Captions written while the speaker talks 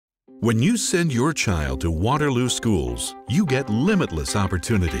When you send your child to Waterloo Schools, you get limitless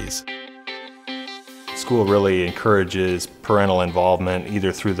opportunities. School really encourages parental involvement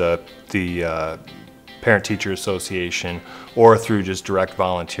either through the Parent-Teacher Association or through just direct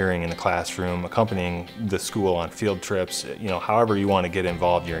volunteering in the classroom, accompanying the school on field trips. However you want to get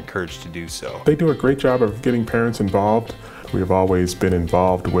involved, you're encouraged to do so. They do a great job of getting parents involved. We have always been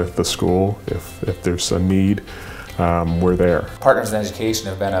involved with the school. If there's a need, we're there. Partners in Education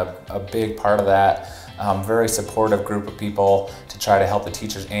have been a big part of that. Very supportive group of people to try to help the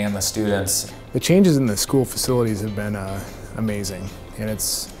teachers and the students. The changes in the school facilities have been amazing, and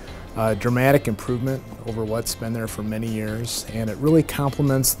it's a dramatic improvement over what's been there for many years, and it really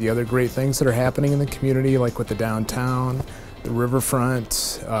complements the other great things that are happening in the community, like with the downtown, the riverfront.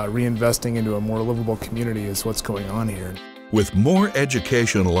 Reinvesting into a more livable community is what's going on here. With more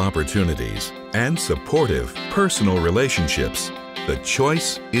educational opportunities and supportive personal relationships, the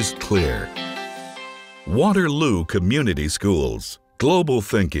choice is clear. Waterloo Community Schools. Global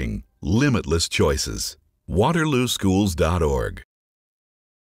thinking, limitless choices. WaterlooSchools.org